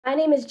My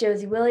name is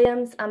Josie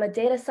Williams. I'm a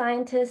data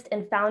scientist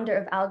and founder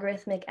of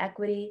Algorithmic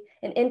Equity,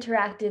 an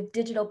interactive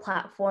digital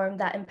platform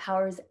that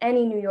empowers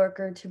any New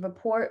Yorker to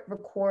report,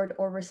 record,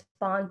 or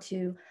respond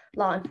to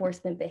law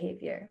enforcement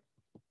behavior.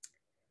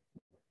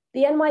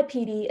 The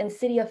NYPD and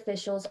city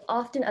officials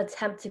often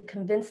attempt to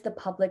convince the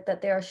public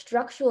that there are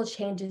structural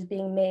changes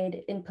being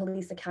made in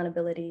police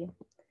accountability.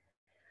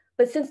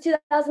 But since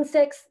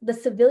 2006, the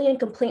Civilian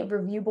Complaint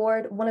Review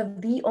Board, one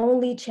of the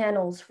only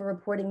channels for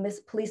reporting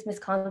police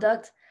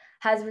misconduct,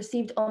 has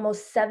received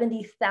almost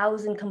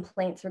 70,000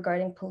 complaints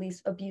regarding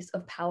police abuse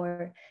of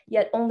power,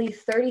 yet only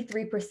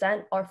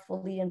 33% are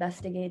fully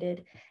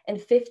investigated, and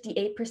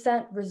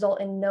 58%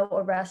 result in no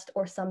arrest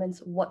or summons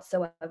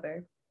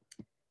whatsoever.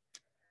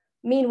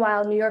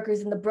 Meanwhile, New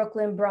Yorkers in the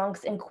Brooklyn,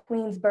 Bronx, and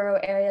Queensboro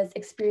areas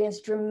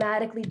experience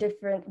dramatically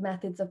different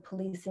methods of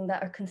policing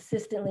that are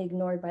consistently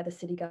ignored by the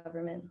city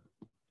government.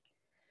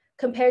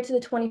 Compared to the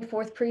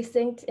 24th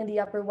precinct in the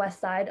Upper West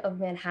Side of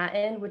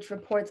Manhattan, which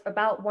reports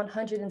about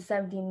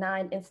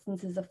 179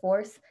 instances of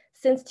force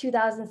since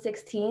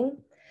 2016,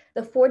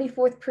 the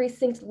 44th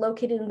precinct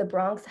located in the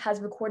Bronx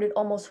has recorded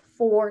almost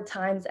 4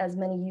 times as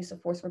many use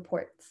of force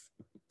reports.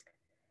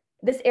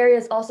 This area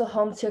is also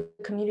home to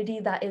a community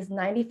that is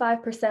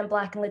 95%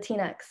 Black and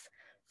Latinx,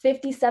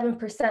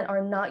 57%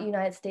 are not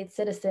United States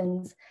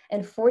citizens,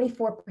 and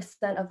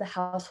 44% of the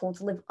households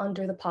live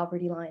under the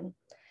poverty line.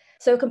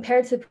 So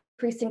compared to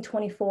Precinct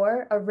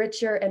 24, a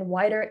richer and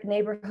whiter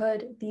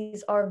neighborhood,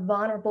 these are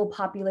vulnerable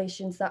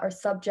populations that are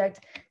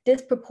subject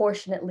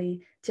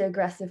disproportionately to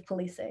aggressive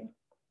policing.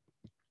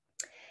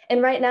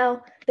 And right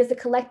now, there's a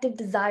collective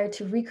desire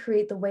to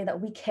recreate the way that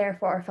we care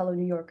for our fellow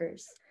New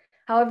Yorkers.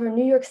 However,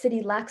 New York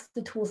City lacks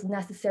the tools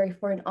necessary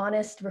for an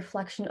honest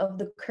reflection of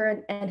the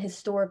current and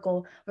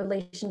historical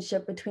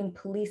relationship between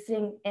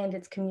policing and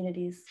its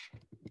communities.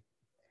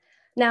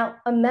 Now,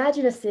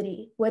 imagine a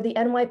city where the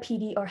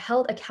NYPD are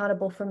held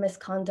accountable for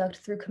misconduct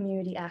through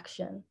community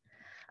action.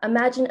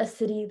 Imagine a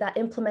city that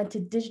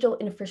implemented digital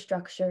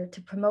infrastructure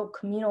to promote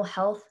communal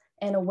health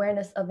and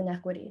awareness of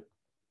inequity.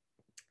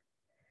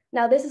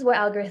 Now, this is where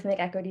algorithmic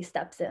equity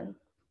steps in.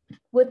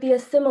 With the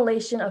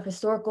assimilation of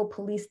historical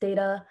police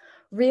data,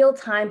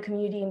 real-time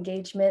community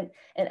engagement,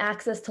 and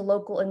access to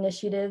local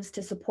initiatives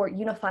to support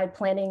unified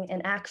planning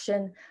and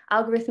action,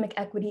 algorithmic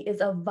equity is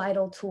a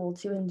vital tool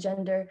to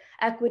engender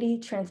equity,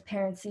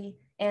 transparency,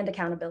 and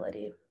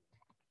accountability.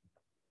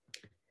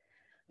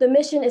 The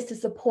mission is to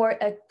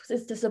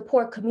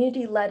support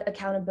community-led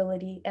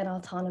accountability and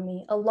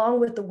autonomy, along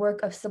with the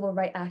work of civil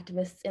rights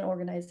activists and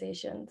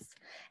organizations,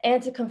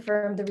 and to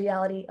confirm the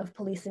reality of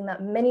policing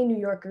that many New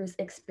Yorkers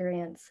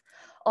experience,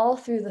 all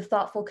through the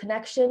thoughtful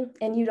connection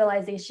and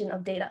utilization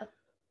of data.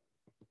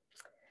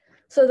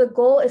 So the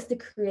goal is to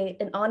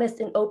create an honest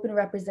and open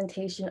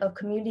representation of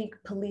community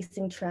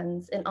policing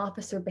trends and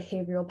officer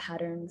behavioral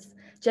patterns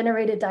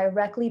generated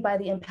directly by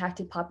the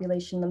impacted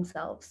population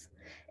themselves.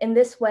 In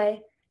this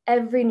way,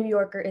 every New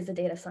Yorker is a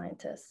data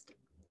scientist.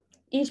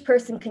 Each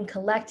person can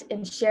collect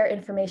and share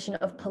information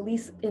of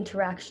police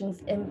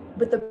interactions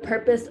with the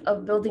purpose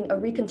of building a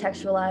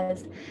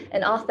recontextualized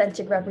and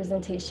authentic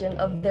representation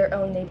of their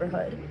own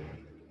neighborhood.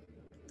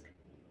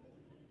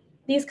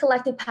 These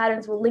collected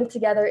patterns will link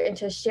together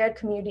into a shared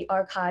community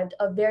archive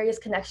of various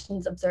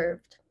connections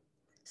observed.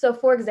 So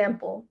for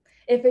example,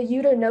 if a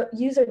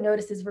user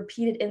notices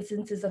repeated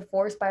instances of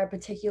force by a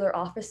particular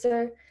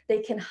officer, they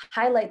can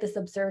highlight this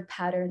observed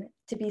pattern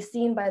to be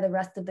seen by the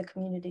rest of the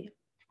community.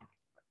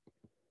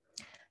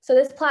 So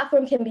this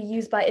platform can be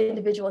used by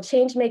individual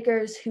change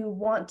makers who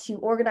want to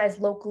organize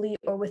locally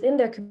or within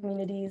their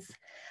communities,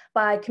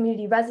 by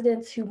community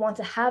residents who want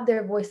to have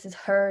their voices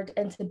heard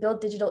and to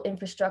build digital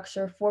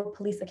infrastructure for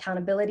police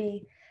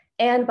accountability,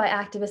 and by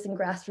activists and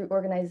grassroots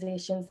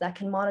organizations that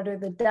can monitor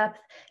the depth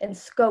and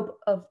scope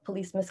of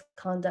police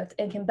misconduct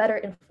and can better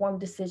inform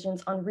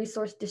decisions on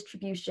resource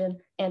distribution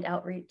and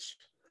outreach.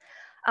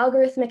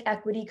 Algorithmic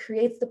equity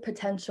creates the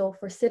potential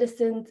for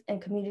citizens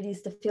and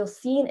communities to feel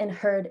seen and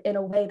heard in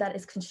a way that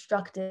is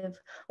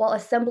constructive while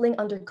assembling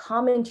under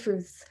common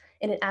truths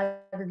in an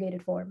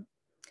aggregated form.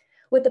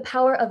 With the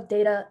power of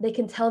data, they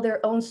can tell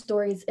their own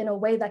stories in a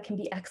way that can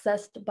be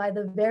accessed by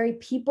the very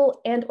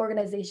people and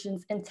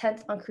organizations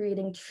intent on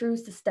creating true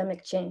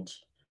systemic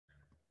change.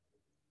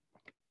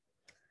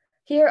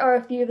 Here are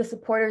a few of the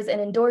supporters and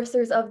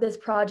endorsers of this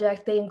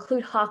project. They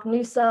include Hawk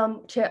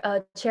Newsome,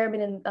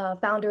 chairman and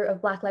founder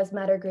of Black Lives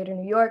Matter Greater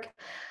New York,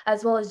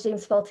 as well as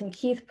James Felton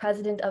Keith,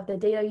 president of the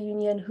Data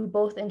Union, who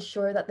both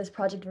ensure that this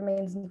project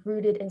remains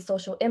rooted in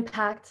social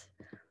impact.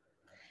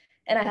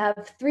 And I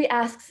have 3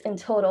 asks in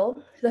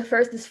total. The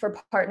first is for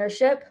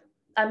partnership.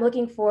 I'm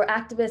looking for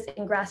activists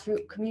and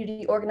grassroots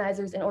community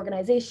organizers and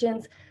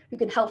organizations who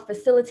can help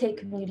facilitate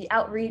community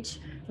outreach,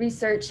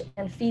 research,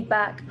 and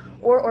feedback,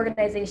 or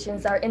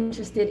organizations that are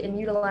interested in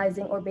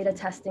utilizing or beta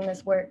testing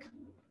this work.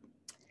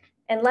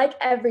 And like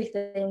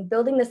everything,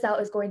 building this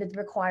out is going to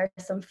require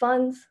some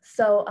funds.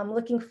 So I'm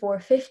looking for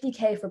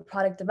 $50K for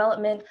product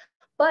development.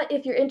 But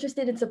if you're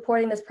interested in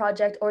supporting this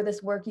project or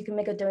this work, you can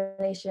make a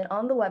donation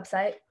on the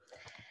website.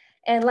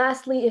 And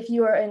lastly, if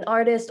you are an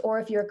artist or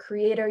if you're a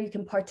creator, you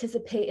can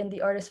participate in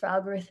the Artists for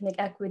Algorithmic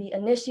Equity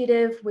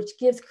initiative, which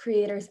gives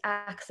creators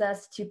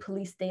access to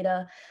police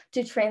data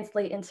to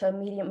translate into a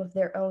medium of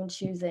their own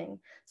choosing.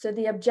 So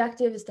the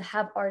objective is to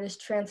have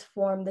artists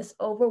transform this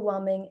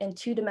overwhelming and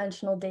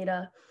two-dimensional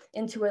data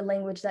into a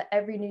language that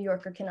every New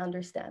Yorker can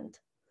understand.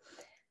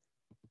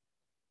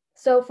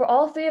 So for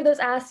all three of those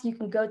asks, you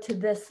can go to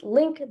this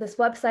link, this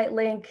website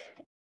link.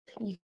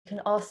 You can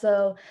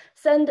also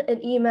send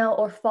an email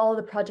or follow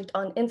the project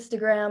on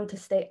Instagram to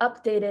stay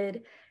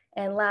updated.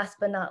 And last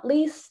but not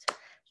least,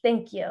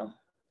 thank you.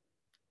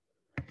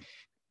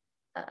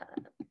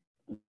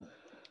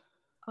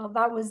 Oh,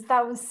 that was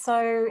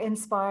so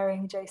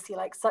inspiring, Josie,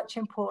 like such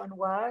important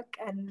work,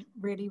 and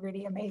really,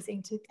 really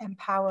amazing to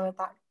empower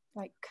that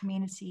like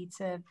community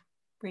to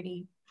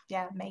really,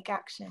 yeah, make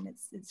action.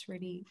 It's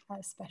really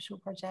a special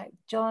project.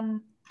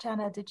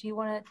 Janna, did you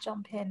want to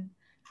jump in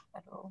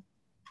at all?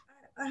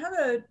 I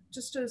have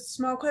just a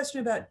small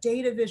question about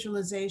data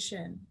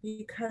visualization,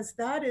 because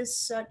that is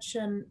such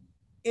an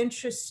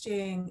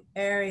interesting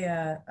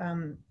area.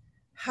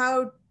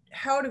 How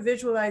to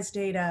visualize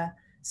data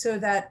so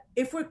that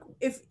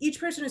if each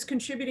person is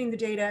contributing the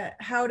data,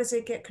 how does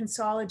it get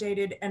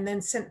consolidated and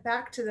then sent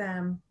back to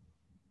them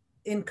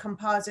in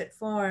composite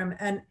form?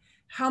 And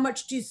how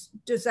much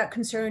does that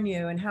concern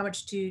you? And how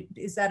much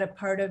is that a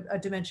part of a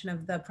dimension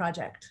of the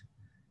project?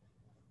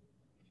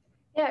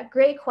 Yeah,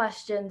 great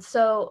question.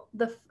 So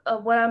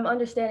what I'm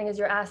understanding is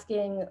you're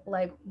asking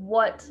like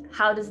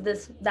how does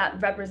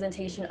that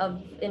representation of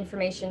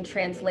information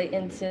translate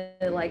into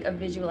like a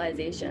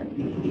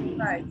visualization?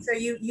 Right. So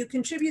you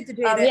contribute the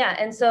data. Yeah,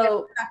 and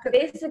so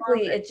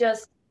basically it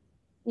just,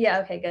 yeah,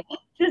 okay,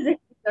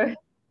 good.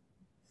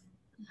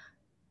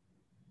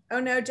 Oh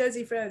no,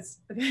 Josie froze.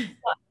 Okay.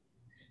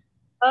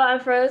 Oh, I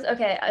froze.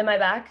 Okay, am I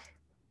back?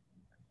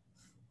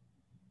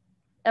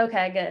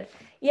 Okay, good.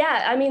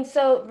 Yeah, I mean,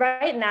 so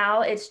right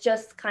now it's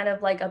just kind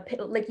of like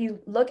you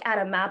look at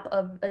a map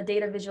of a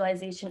data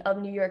visualization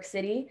of New York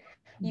City.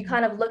 You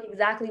kind of look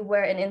exactly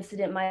where an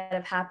incident might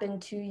have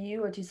happened to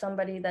you or to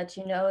somebody that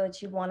you know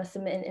that you want to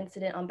submit an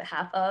incident on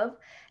behalf of.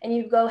 And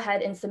you go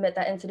ahead and submit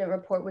that incident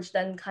report, which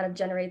then kind of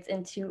generates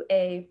into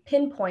a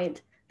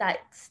pinpoint that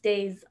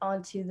stays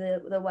onto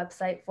the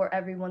website for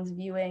everyone's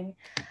viewing.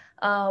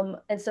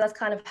 And so that's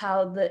kind of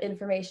how the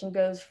information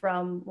goes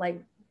from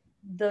like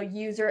the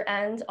user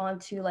end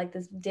onto like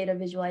this data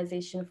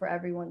visualization for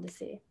everyone to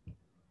see.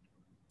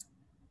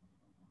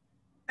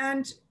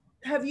 And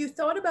have you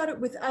thought about it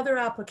with other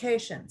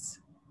applications?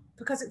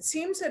 Because it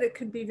seems that it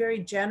could be very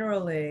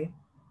generally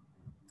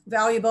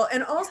valuable.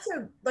 And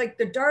also like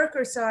the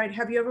darker side,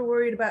 have you ever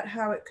worried about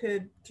how it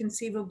could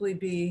conceivably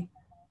be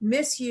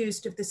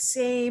misused if the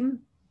same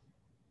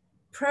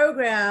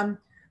program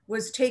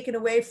was taken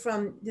away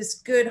from this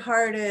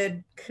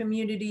good-hearted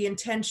community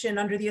intention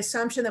under the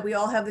assumption that we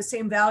all have the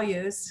same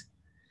values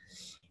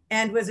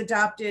and was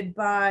adopted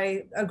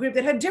by a group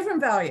that had different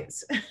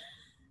values?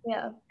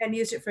 Yeah. And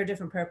used it for a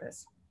different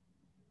purpose?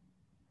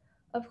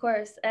 Of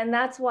course. And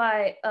that's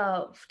why,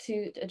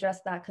 to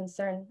address that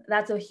concern,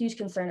 that's a huge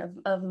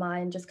concern of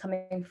mine, just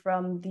coming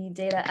from the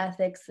data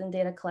ethics and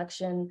data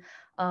collection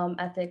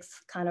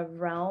ethics kind of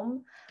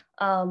realm.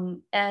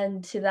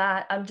 And to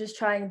that, I'm just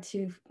trying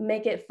to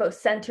make it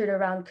centered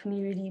around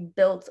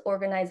community-built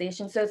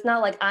organization. So it's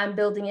not like I'm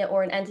building it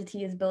or an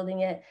entity is building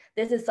it.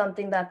 This is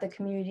something that the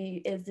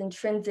community is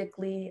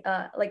intrinsically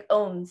like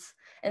owns.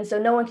 And so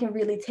no one can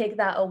really take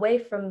that away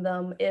from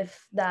them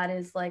if that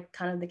is like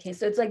kind of the case.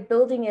 So it's like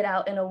building it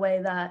out in a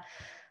way that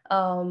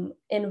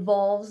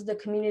involves the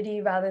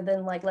community rather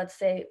than like, let's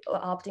say,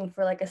 opting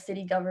for like a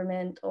city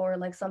government or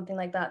like something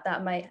like that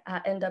that might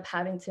end up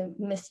having to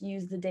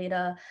misuse the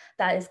data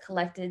that is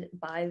collected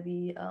by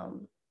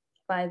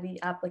the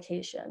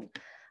application.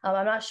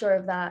 I'm not sure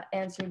if that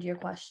answered your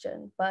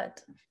question,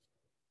 but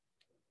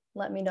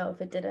let me know if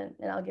it didn't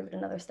and I'll give it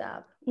another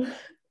stab.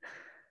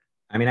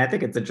 I mean, I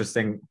think it's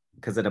interesting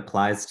because it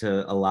applies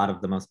to a lot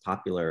of the most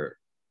popular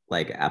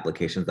like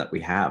applications that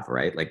we have,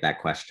 right? Like that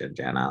question,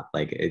 Janna,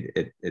 like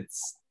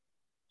it's,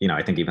 you know,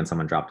 I think even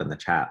someone dropped in the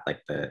chat, like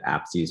the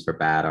apps used for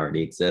bad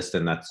already exist.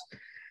 And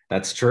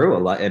that's true a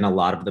lot in a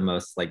lot of the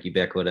most like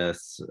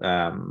ubiquitous,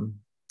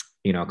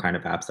 you know, kind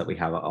of apps that we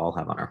all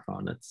have on our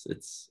phone.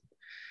 It's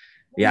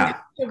yeah.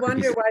 I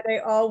wonder why they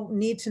all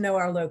need to know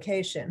our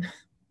location.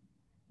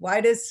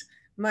 Why does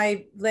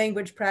my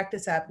language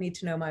practice app need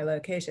to know my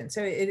location?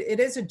 So it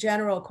is a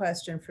general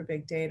question for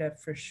big data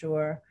for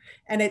sure.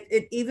 And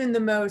even the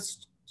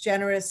most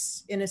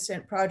generous,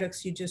 innocent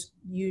projects,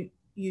 you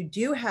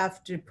do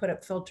have to put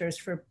up filters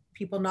for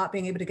people not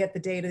being able to get the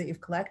data that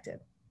you've collected.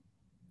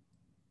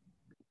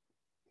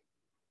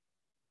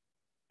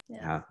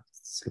 Yeah,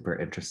 super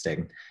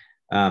interesting.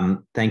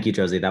 Thank you,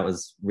 Josie. That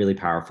was really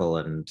powerful.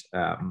 And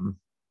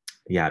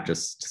yeah,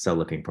 just so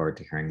looking forward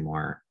to hearing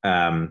more.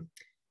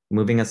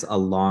 Moving us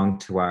along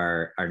to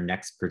our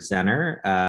next presenter.